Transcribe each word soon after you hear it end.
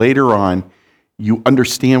Later on, you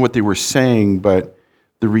understand what they were saying, but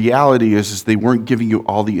the reality is they weren't giving you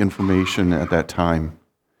all the information at that time.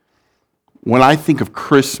 When I think of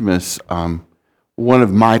Christmas, one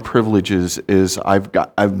of my privileges is I've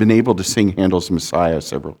been able to sing Handel's Messiah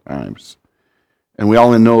several times. And we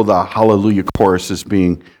all know the Hallelujah chorus as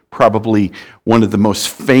being probably one of the most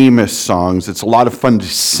famous songs. It's a lot of fun to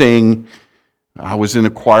sing. I was in a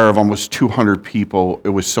choir of almost 200 people. It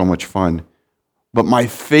was so much fun. But my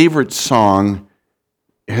favorite song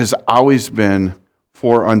has always been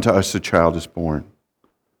For Unto Us a Child is Born.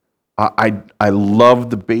 I love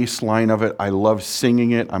the bass line of it. I love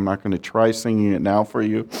singing it. I'm not going to try singing it now for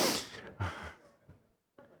you.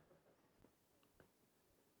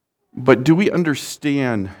 But do we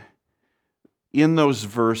understand in those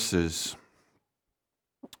verses,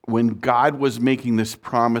 when God was making this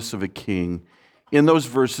promise of a king, in those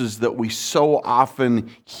verses that we so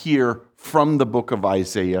often hear from the book of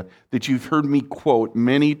Isaiah, that you've heard me quote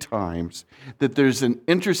many times, that there's an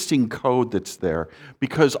interesting code that's there,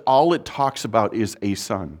 because all it talks about is a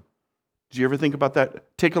son. Did you ever think about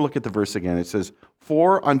that? Take a look at the verse again. It says,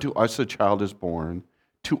 For unto us a child is born,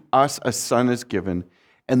 to us a son is given,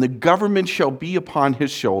 and the government shall be upon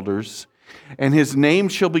his shoulders, and his name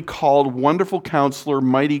shall be called Wonderful Counselor,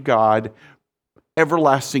 Mighty God,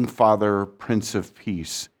 Everlasting Father, Prince of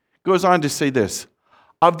Peace. Goes on to say this,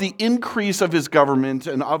 Of the increase of his government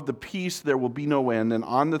and of the peace there will be no end, and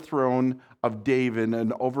on the throne of David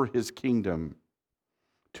and over his kingdom,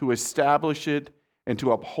 to establish it and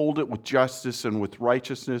to uphold it with justice and with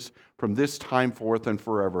righteousness from this time forth and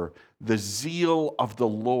forever. The zeal of the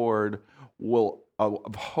Lord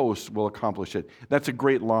of hosts will accomplish it. That's a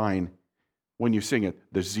great line when you sing it.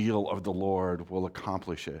 The zeal of the Lord will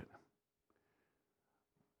accomplish it.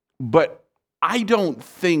 But I don't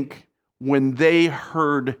think when they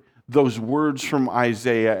heard those words from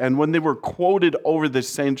Isaiah and when they were quoted over the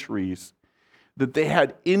centuries, that they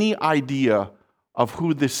had any idea of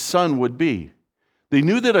who this son would be. They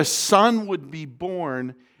knew that a son would be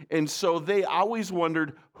born, and so they always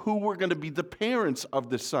wondered who were going to be the parents of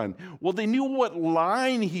the son. Well, they knew what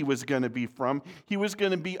line he was going to be from. He was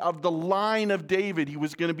going to be of the line of David. He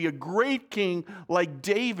was going to be a great king like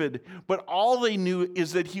David, but all they knew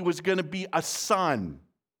is that he was going to be a son.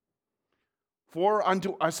 For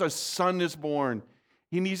unto us a son is born,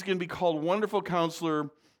 and he's going to be called Wonderful Counselor,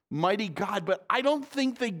 Mighty God. But I don't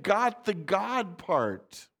think they got the God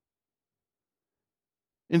part.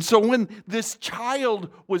 And so when this child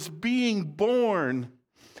was being born,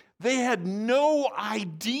 they had no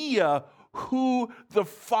idea who the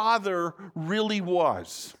father really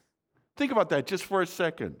was. Think about that just for a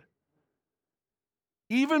second.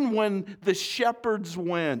 Even when the shepherds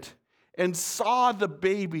went and saw the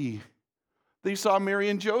baby, they saw Mary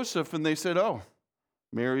and Joseph, and they said, oh,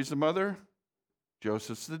 Mary's the mother,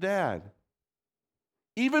 Joseph's the dad.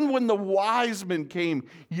 Even when the wise men came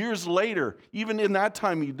years later, even in that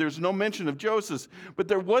time, there's no mention of Joseph, but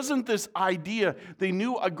there wasn't this idea. They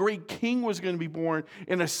knew a great king was going to be born,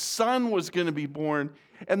 and a son was going to be born,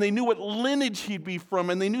 and they knew what lineage he'd be from,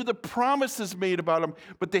 and they knew the promises made about him,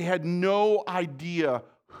 but they had no idea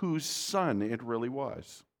whose son it really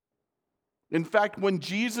was. In fact, when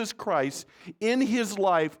Jesus Christ in his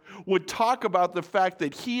life would talk about the fact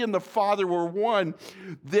that he and the Father were one,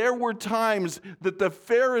 there were times that the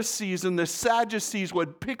Pharisees and the Sadducees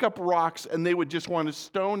would pick up rocks and they would just want to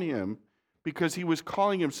stone him because he was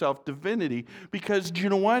calling himself divinity. Because, do you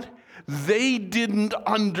know what? They didn't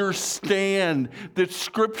understand that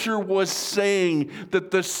Scripture was saying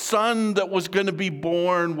that the son that was going to be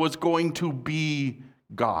born was going to be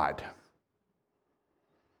God.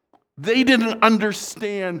 They didn't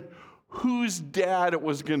understand whose dad it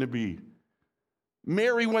was going to be.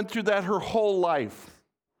 Mary went through that her whole life.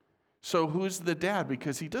 So who's the dad?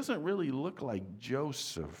 Because he doesn't really look like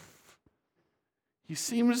Joseph. He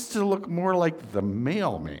seems to look more like the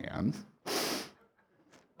mailman.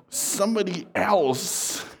 Somebody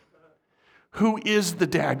else. Who is the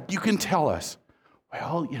dad? You can tell us.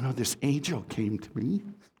 Well, this angel came to me,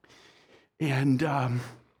 and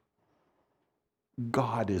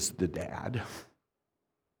God is the dad.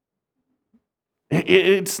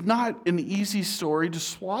 It's not an easy story to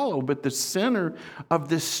swallow, but the center of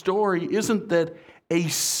this story isn't that a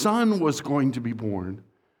son was going to be born.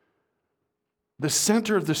 The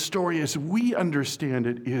center of the story, as we understand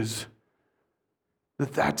it, is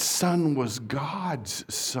that son was God's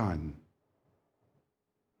son.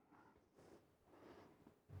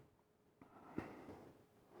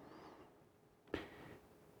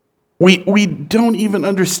 We don't even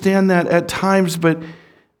understand that at times, but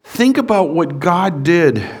think about what God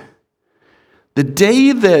did. The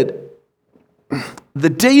day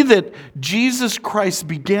that Jesus Christ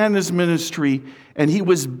began his ministry and he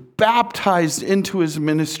was baptized into his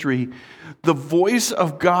ministry, the voice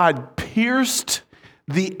of God pierced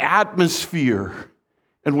the atmosphere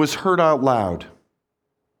and was heard out loud.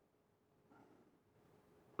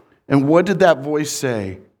 And what did that voice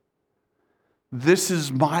say? "This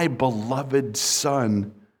is my beloved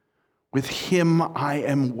Son. With him I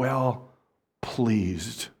am well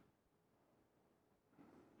pleased."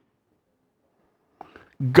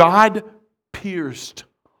 God pierced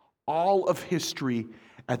all of history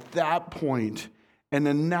at that point and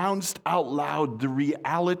announced out loud the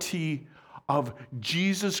reality of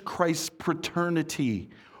Jesus Christ's paternity,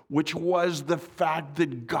 which was the fact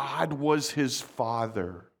that God was his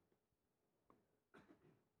Father.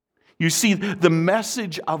 You see, the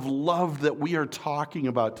message of love that we are talking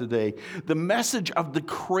about today, the message of the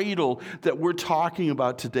cradle that we're talking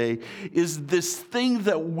about today, is this thing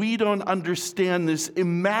that we don't understand, this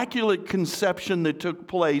immaculate conception that took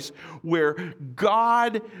place where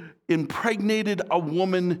God impregnated a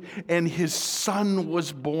woman and his Son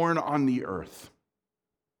was born on the earth.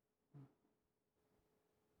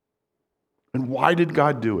 And why did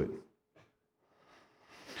God do it?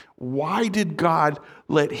 Why did God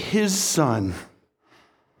let his Son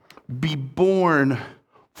be born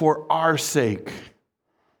for our sake?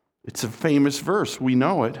 It's a famous verse. We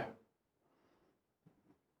know it.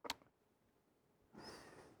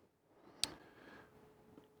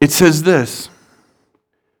 It says this.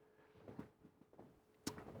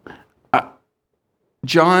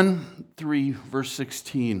 John 3, verse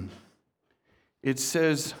 16. It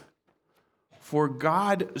says, "For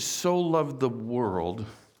God so loved the world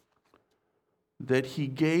that he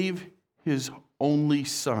gave his only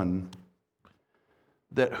Son,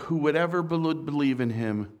 that whoever would believe in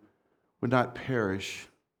him would not perish,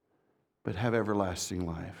 but have everlasting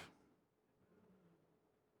life."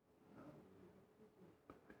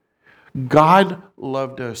 God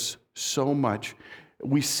loved us so much.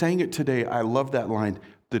 We sang it today. I love that line.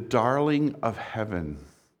 The darling of heaven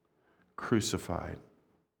crucified.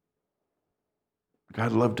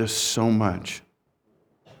 God loved us so much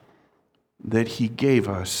that he gave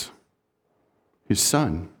us his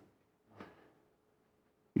Son.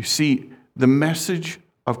 You see, the message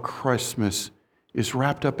of Christmas is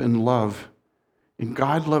wrapped up in love. And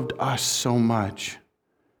God loved us so much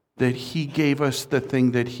that he gave us the thing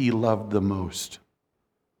that he loved the most.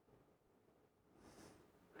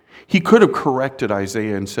 He could have corrected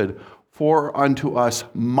Isaiah and said, "For unto us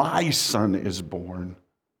my Son is born.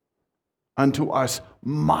 Unto us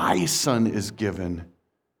my Son is given.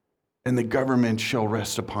 And the government shall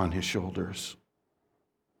rest upon his shoulders.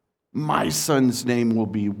 My Son's name will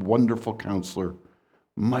be Wonderful Counselor,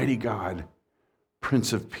 Mighty God,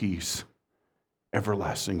 Prince of Peace,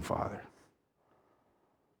 Everlasting Father."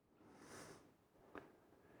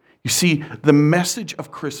 You see, the message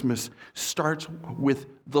of Christmas starts with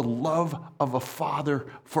the love of a father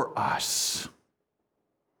for us.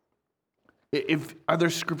 If other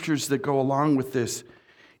scriptures that go along with this,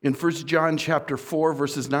 in 1 John chapter 4,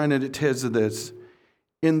 verses 9, and it tells us this,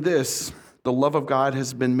 "In this, the love of God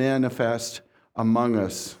has been manifest among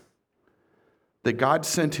us, that God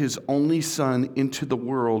sent his only Son into the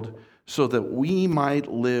world so that we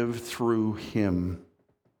might live through him.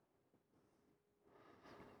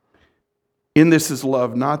 In this is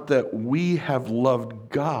love, not that we have loved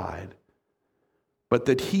God, but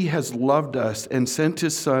that he has loved us and sent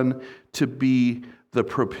his Son to be the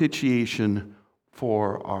propitiation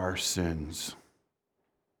for our sins."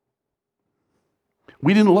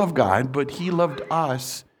 We didn't love God, but he loved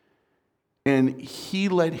us, and he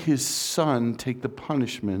let his Son take the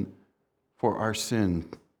punishment for our sin.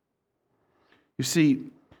 You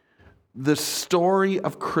see, the story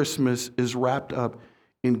of Christmas is wrapped up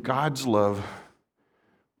in God's love,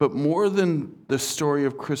 but more than the story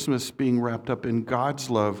of Christmas being wrapped up in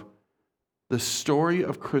God's love, the story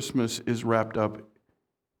of Christmas is wrapped up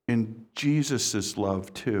in Jesus'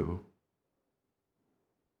 love too.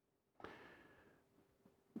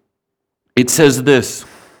 It says this,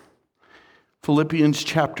 Philippians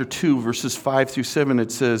chapter 2, verses 5 through 7,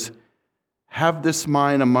 it says, "Have this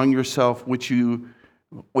mind among yourself, which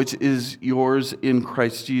is yours in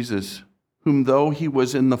Christ Jesus, whom though he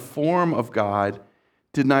was in the form of God,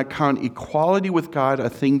 did not count equality with God a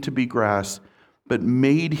thing to be grasped, but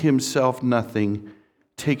made himself nothing,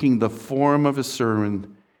 taking the form of a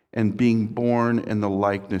servant and being born in the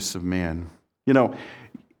likeness of man." You know,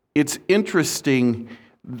 it's interesting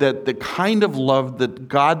that the kind of love that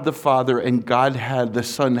God the Father and God the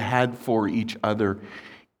Son had for each other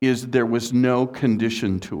is there was no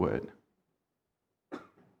condition to it.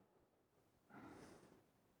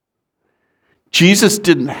 Jesus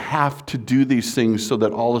didn't have to do these things so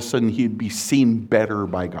that all of a sudden he'd be seen better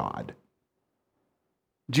by God.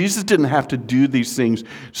 Jesus didn't have to do these things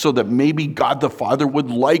so that maybe God the Father would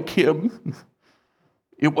like him.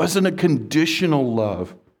 It wasn't a conditional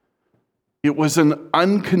love. It was an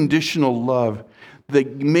unconditional love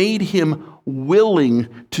that made him willing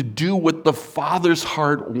to do what the Father's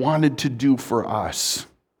heart wanted to do for us.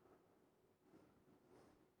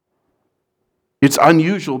 It's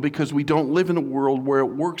unusual because we don't live in a world where it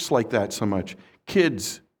works like that so much.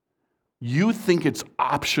 Kids, you think it's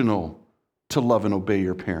optional to love and obey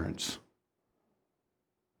your parents.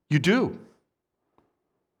 You do.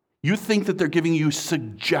 You think that they're giving you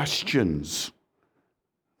suggestions.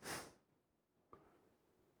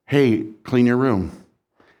 Hey, clean your room.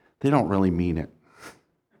 They don't really mean it.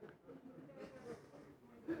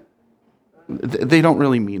 They don't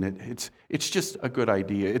really mean it. It's just a good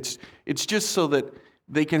idea. It's just so that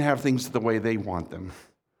they can have things the way they want them.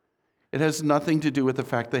 It has nothing to do with the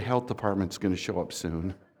fact the health department's going to show up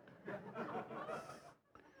soon.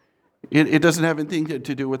 It doesn't have anything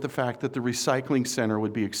to do with the fact that the recycling center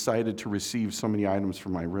would be excited to receive so many items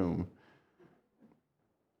from my room.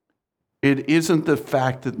 It isn't the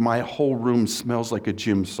fact that my whole room smells like a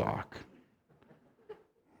gym sock.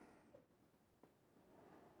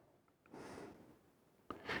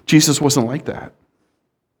 Jesus wasn't like that.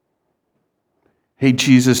 Hey,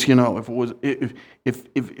 Jesus, if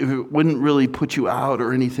it wouldn't really put you out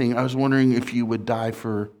or anything, I was wondering if you would die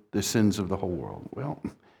for the sins of the whole world. Well,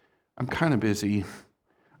 I'm kind of busy.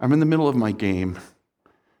 I'm in the middle of my game.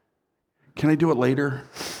 Can I do it later?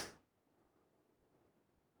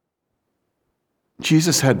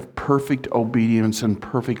 Jesus had perfect obedience and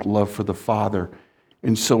perfect love for the Father.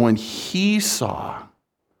 And so when he saw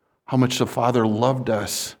how much the Father loved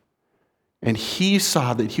us, and he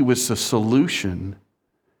saw that he was the solution,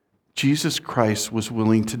 Jesus Christ was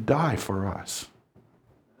willing to die for us.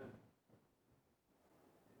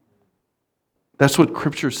 That's what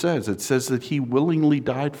Scripture says. It says that he willingly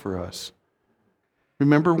died for us.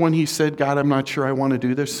 Remember when he said, God, I'm not sure I want to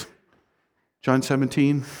do this? John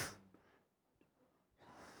 17.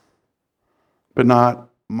 But not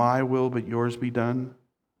my will, but yours be done.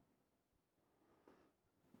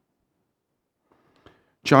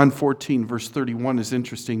 John 14, verse 31 is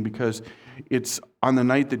interesting because it's on the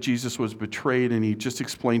night that Jesus was betrayed, and he just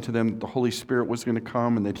explained to them that the Holy Spirit was going to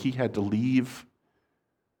come and that he had to leave,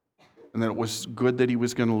 and that it was good that he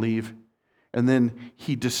was going to leave. And then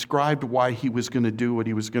he described why he was going to do what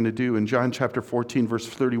he was going to do. In John chapter 14, verse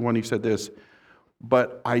 31, he said this,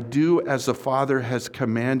 but I do as the Father has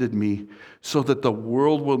commanded me, so that the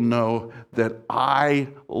world will know that I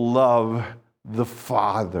love the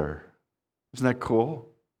Father. Isn't that cool?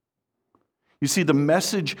 You see, the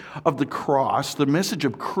message of the cross, the message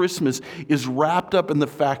of Christmas, is wrapped up in the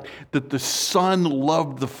fact that the Son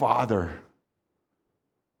loved the Father.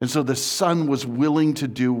 And so the Son was willing to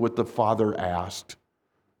do what the Father asked.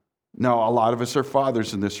 Now, a lot of us are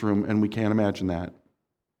fathers in this room, and we can't imagine that.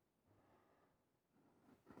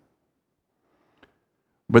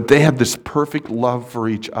 But they had this perfect love for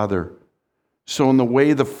each other. So in the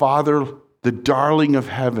way the Father, the darling of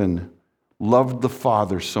heaven, loved the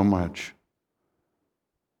Father so much,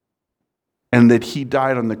 and that he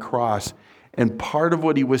died on the cross. And part of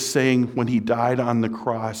what he was saying when he died on the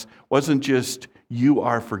cross wasn't just, you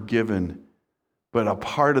are forgiven, but a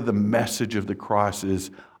part of the message of the cross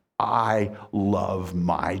is, I love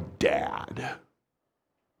my dad.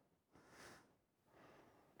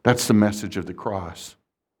 That's the message of the cross.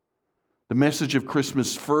 The message of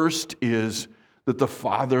Christmas first is that the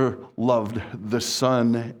Father loved the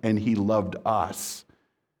Son and he loved us.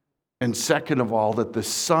 And second of all, that the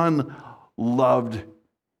Son loved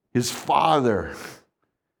his Father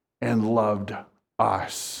and loved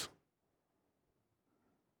us.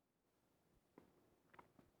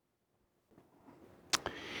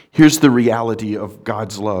 Here's the reality of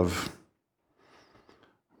God's love.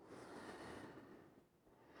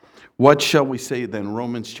 What shall we say then?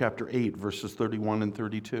 Romans chapter 8, verses 31 and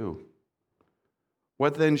 32.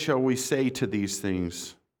 What then shall we say to these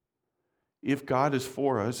things? If God is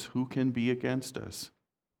for us, who can be against us?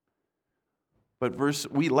 But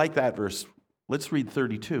we like that verse. Let's read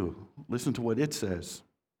 32. Listen to what it says.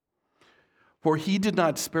 For he did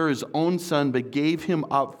not spare his own Son, but gave him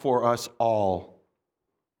up for us all.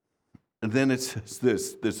 And then it says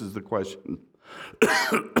this is the question.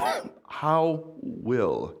 How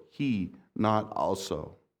will he not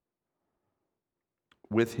also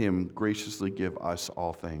with him graciously give us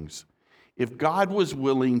all things? If God was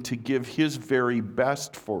willing to give his very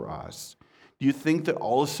best for us, do you think that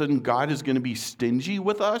all of a sudden God is going to be stingy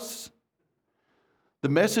with us? The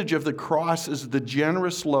message of the cross is the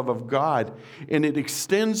generous love of God, and it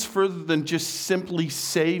extends further than just simply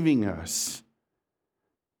saving us.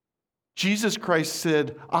 Jesus Christ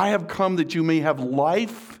said, I have come that you may have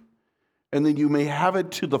life and that you may have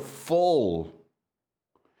it to the full.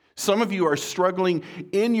 Some of you are struggling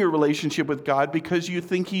in your relationship with God because you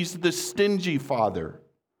think He's the stingy Father.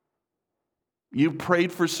 You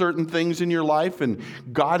prayed for certain things in your life and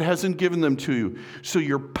God hasn't given them to you. So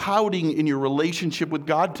you're pouting in your relationship with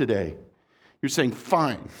God today. You're saying,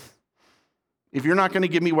 fine. If you're not going to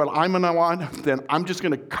give me what I'm going to want, then I'm just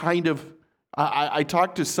going to kind of... I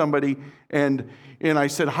talked to somebody and I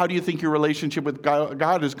said, how do you think your relationship with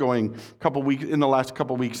God is going in the last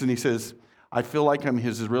couple weeks? And he says, I feel like I'm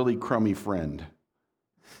his really crummy friend.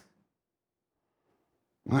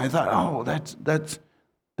 And I thought, oh,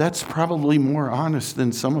 that's probably more honest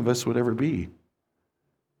than some of us would ever be.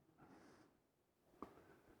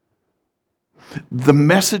 The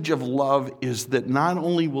message of love is that not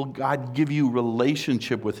only will God give you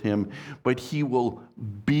relationship with Him, but He will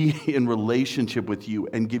be in relationship with you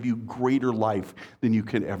and give you greater life than you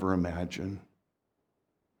can ever imagine.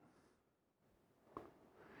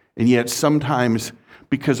 And yet sometimes,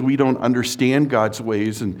 because we don't understand God's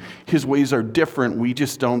ways and His ways are different, we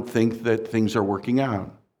just don't think that things are working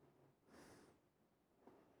out.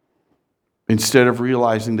 Instead of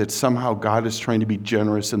realizing that somehow God is trying to be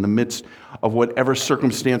generous in the midst of whatever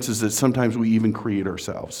circumstances that sometimes we even create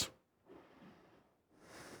ourselves.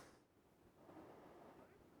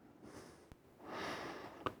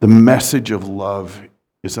 The message of love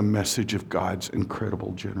is a message of God's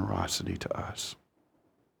incredible generosity to us.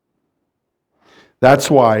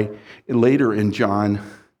 That's why later in John,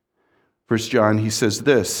 1 John, he says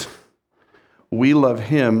this, we love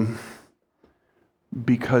Him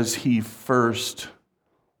because He first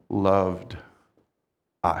loved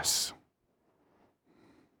us.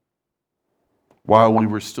 While we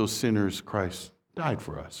were still sinners, Christ died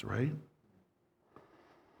for us, right?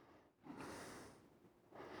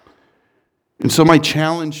 And so my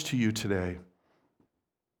challenge to you today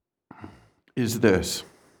is this.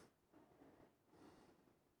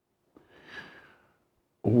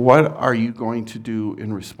 What are you going to do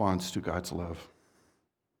in response to God's love?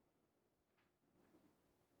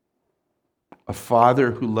 A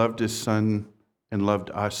father who loved his son and loved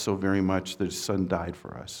us so very much that his son died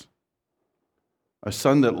for us. A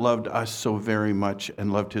son that loved us so very much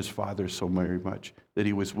and loved his father so very much that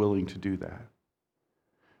he was willing to do that.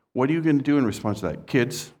 What are you going to do in response to that?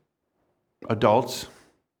 Kids, adults,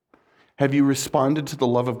 have you responded to the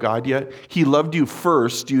love of God yet? He loved you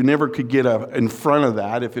first. You never could get in front of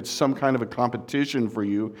that. If it's some kind of a competition for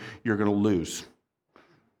you, you're going to lose.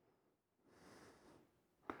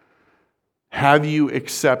 Have you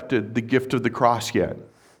accepted the gift of the cross yet?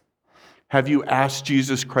 Have you asked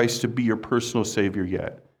Jesus Christ to be your personal Savior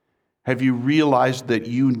yet? Have you realized that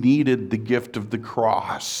you needed the gift of the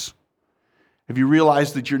cross? Have you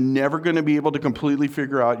realized that you're never going to be able to completely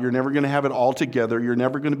figure out, you're never going to have it all together, you're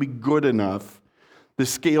never going to be good enough, the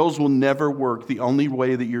scales will never work. The only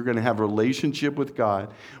way that you're going to have a relationship with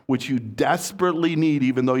God, which you desperately need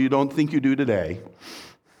even though you don't think you do today,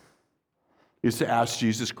 is to ask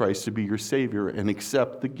Jesus Christ to be your Savior and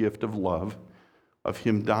accept the gift of love of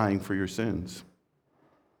Him dying for your sins.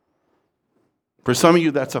 For some of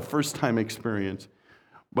you, that's a first-time experience.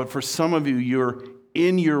 But for some of you, you're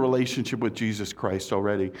in your relationship with Jesus Christ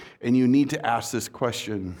already, and you need to ask this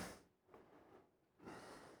question.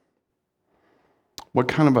 What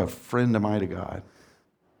kind of a friend am I to God?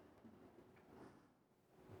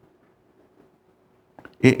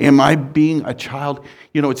 Am I being a child?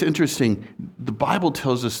 You know, it's interesting. The Bible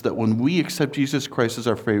tells us that when we accept Jesus Christ as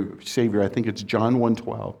our Savior, I think it's John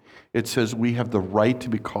 1:12, it says we have the right to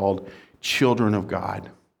be called children of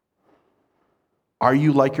God. Are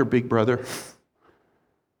you like your big brother?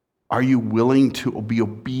 Are you willing to be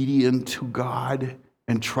obedient to God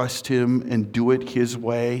and trust Him and do it His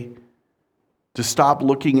way? To stop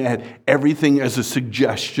looking at everything as a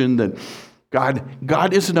suggestion that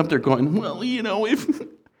God isn't up there going, well, I'll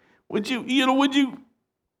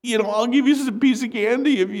give you some piece of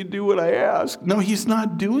candy if you do what I ask. No, He's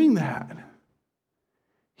not doing that.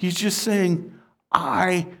 He's just saying,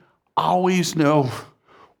 I always know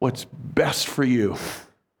what's best for you.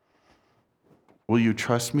 Will you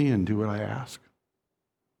trust me and do what I ask?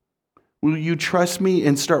 Will you trust me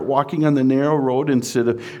and start walking on the narrow road instead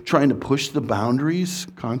of trying to push the boundaries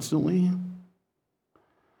constantly?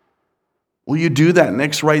 Will you do that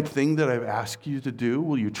next right thing that I've asked you to do?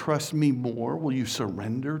 Will you trust me more? Will you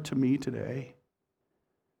surrender to me today?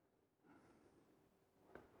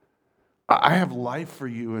 I have life for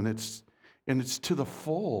you, and and it's to the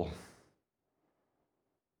full.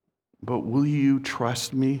 But will you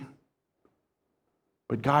trust me?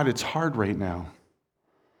 But God, it's hard right now.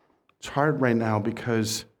 It's hard right now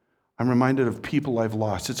because I'm reminded of people I've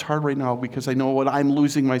lost. It's hard right now because I know what I'm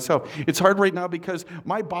losing myself. It's hard right now because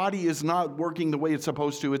my body is not working the way it's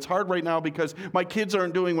supposed to. It's hard right now because my kids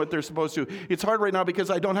aren't doing what they're supposed to. It's hard right now because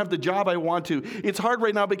I don't have the job I want to. It's hard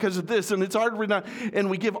right now because of this, and it's hard right now. And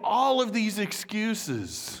we give all of these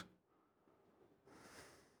excuses.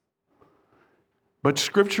 But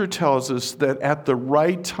Scripture tells us that at the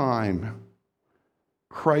right time,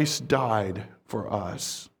 Christ died for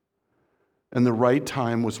us. And the right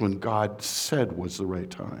time was when God said was the right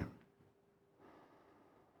time.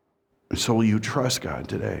 And so will you trust God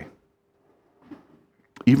today?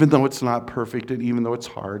 Even though it's not perfect, and even though it's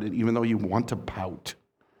hard, and even though you want to pout.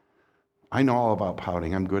 I know all about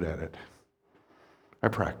pouting. I'm good at it. I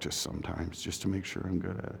practice sometimes just to make sure I'm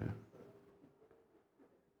good at it.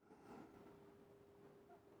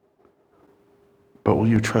 But will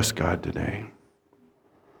you trust God today?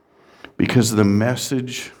 Because the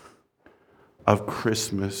message of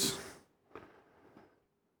Christmas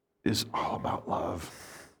is all about love.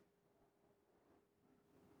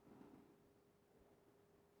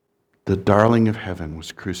 The darling of heaven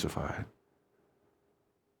was crucified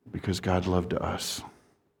because God loved us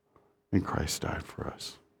and Christ died for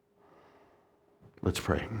us. Let's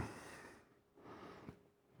pray.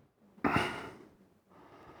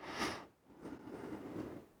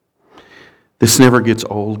 This never gets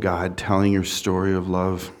old, God, telling your story of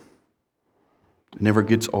love. It never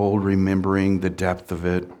gets old remembering the depth of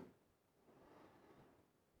it.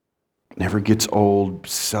 It never gets old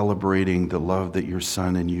celebrating the love that your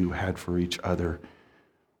son and you had for each other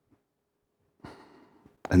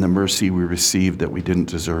and the mercy we received that we didn't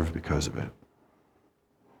deserve because of it.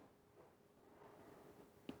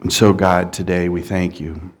 And so, God, today we thank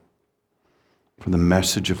you for the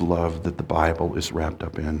message of love that the Bible is wrapped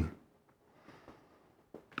up in.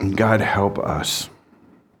 And God, help us.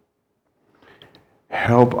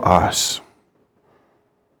 Help us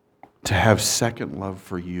to have second love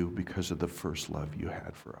for you because of the first love you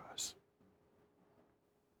had for us.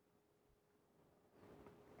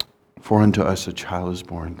 For unto us a child is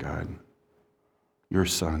born, God, your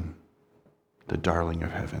Son, the darling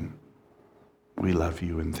of heaven. We love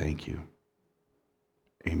you and thank you.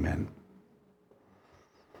 Amen.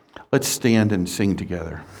 Let's stand and sing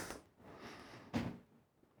together.